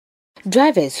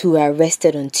Drivers who were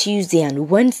arrested on Tuesday and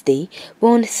Wednesday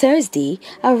were on Thursday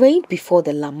arraigned before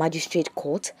the La Magistrate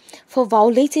Court for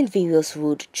violating various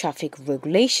road traffic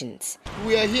regulations.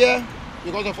 We are here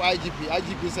because of IGP.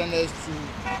 IGP sent us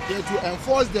here to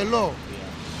enforce the law.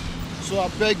 So I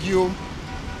beg you,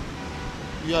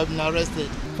 you have been arrested.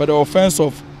 For the offense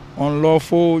of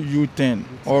unlawful U-turn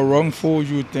or wrongful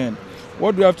U-turn,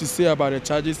 what do you have to say about the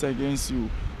charges against you?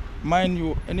 Mind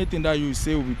you, anything that you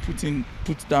say will be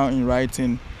put down in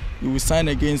writing. You will sign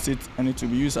against it and it will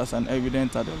be used as an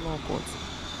evidence at the law court.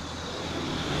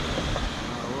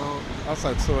 Well, as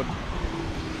I said,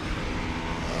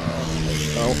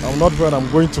 I'm not when I'm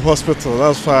going to hospital.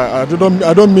 That's why I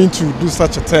don't mean to do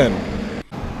such a thing.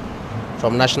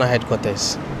 From national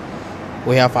headquarters,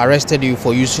 we have arrested you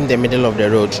for using the middle of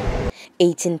the road.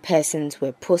 18 persons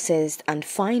were processed and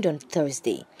fined on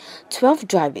Thursday. 12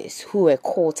 drivers who were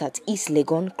caught at East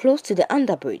Legon close to the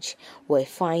underbridge were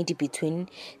fined between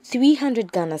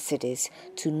 300 Ghana cedis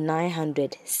to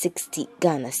 960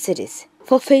 Ghana cedis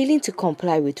for failing to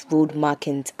comply with road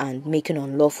markings and making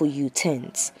unlawful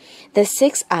U-turns. The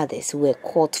 6 others were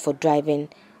caught for driving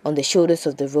on the shoulders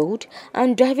of the road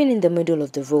and driving in the middle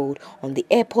of the road on the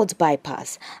airport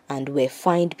bypass and were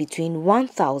fined between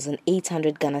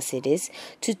 1,800 Ghana cedis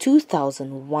to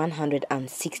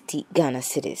 2,160 Ghana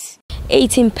cedis.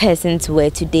 18 persons were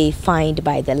today fined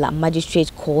by the La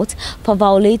Magistrate Court for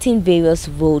violating various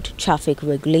road traffic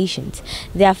regulations.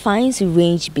 Their fines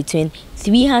range between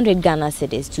 300 Ghana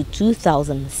cedis to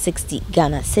 2,060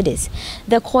 Ghana cedis.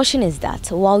 The caution is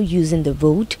that while using the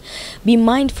road, be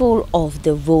mindful of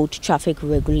the road traffic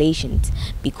regulations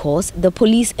because the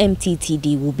police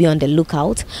MTTD will be on the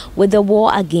lookout with the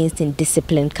War Against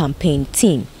Indiscipline campaign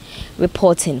team.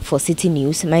 Reporting for Citi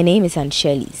News, my name is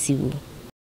Shirley Ziwu.